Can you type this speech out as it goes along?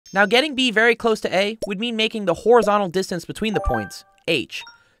Now getting b very close to a would mean making the horizontal distance between the points, h,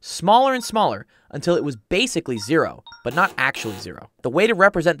 smaller and smaller until it was basically 0, but not actually 0. The way to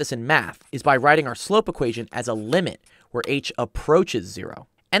represent this in math is by writing our slope equation as a limit where h approaches 0.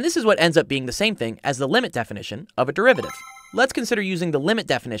 And this is what ends up being the same thing as the limit definition of a derivative. Let's consider using the limit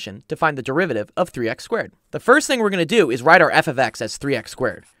definition to find the derivative of 3x squared. The first thing we're going to do is write our f of x as 3x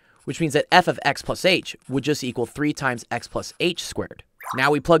squared, which means that f of x plus h would just equal 3 times x plus h squared.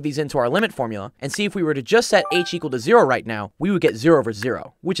 Now we plug these into our limit formula and see if we were to just set h equal to 0 right now, we would get 0 over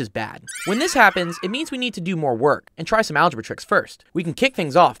 0, which is bad. When this happens, it means we need to do more work and try some algebra tricks first. We can kick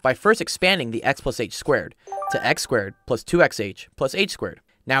things off by first expanding the x plus h squared to x squared plus 2xh plus h squared.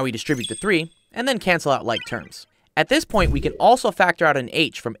 Now we distribute the 3 and then cancel out like terms. At this point, we can also factor out an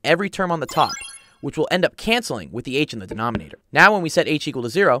h from every term on the top, which will end up canceling with the h in the denominator. Now when we set h equal to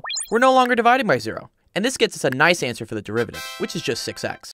 0, we're no longer dividing by 0. And this gets us a nice answer for the derivative, which is just 6x.